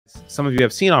some of you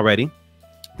have seen already,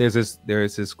 there's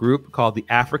this group called the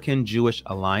African Jewish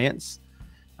Alliance,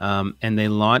 and they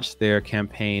launched their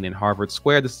campaign in Harvard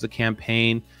Square. This is a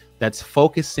campaign that's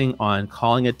focusing on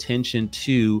calling attention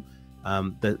to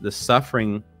the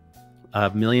suffering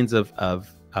of millions of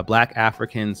Black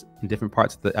Africans in different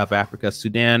parts of Africa: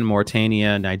 Sudan,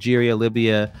 Mauritania, Nigeria,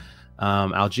 Libya,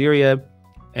 Algeria,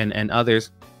 and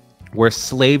others, where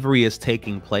slavery is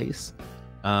taking place.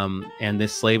 And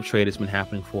this slave trade has been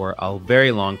happening for a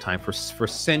very long time, for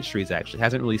centuries. Actually, it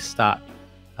hasn't really stopped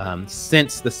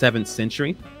since the 7th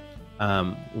century,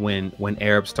 when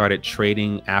Arabs started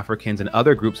trading Africans and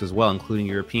other groups as well, including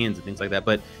Europeans and things like that.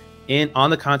 But on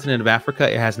the continent of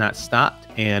Africa, it has not stopped.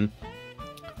 And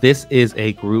this is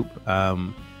a group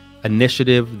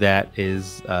initiative that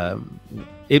is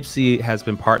IPSI has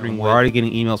been partnering. We're already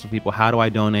getting emails from people. How do I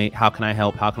donate? How can I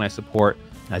help? How can I support?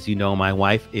 As you know, my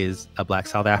wife is a Black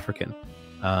South African.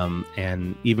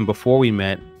 And even before we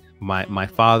met, my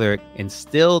father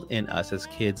instilled in us as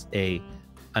kids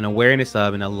an awareness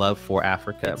of and a love for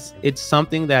Africa. It's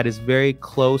something that is very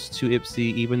close to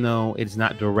IPSI, even though it's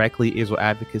not directly Israel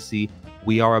advocacy.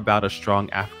 We are about a strong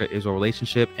Africa-Israel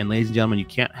relationship. And ladies and gentlemen, you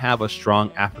can't have a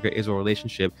strong Africa-Israel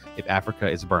relationship if Africa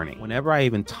is burning. Whenever I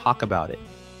even talk about it,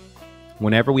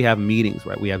 whenever we have meetings,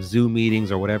 right? We have Zoom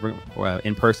meetings or whatever, or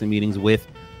in-person meetings with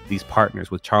these partners,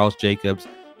 with Charles Jacobs,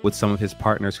 with some of his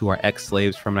partners who are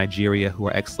ex-slaves from Nigeria, who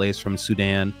are ex-slaves from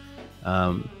Sudan,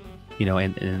 you know,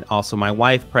 and also my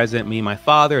wife present, me, my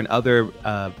father, and other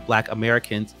Black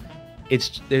Americans.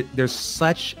 There's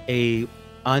such a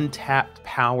untapped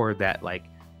power that, like,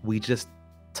 we just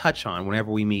touch on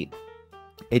whenever we meet.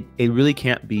 It really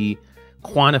can't be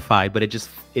quantified, but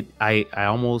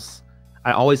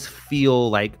I always feel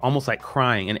like almost like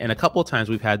crying. And a couple of times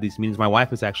we've had these meetings, my wife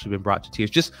has actually been brought to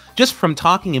tears just from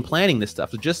talking and planning this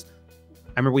stuff. So I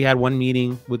remember we had one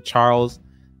meeting with Charles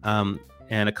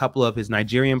and a couple of his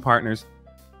Nigerian partners,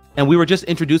 and we were just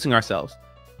introducing ourselves.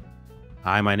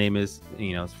 Hi, my name is,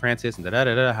 Francis, and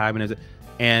da-da-da-da. Hi, my name is...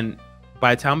 And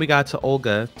by the time we got to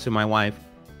Olga, to my wife,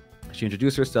 she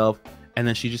introduced herself, and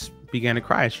then she just began to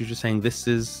cry. She was just saying, this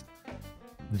is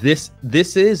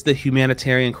the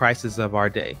humanitarian crisis of our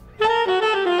day.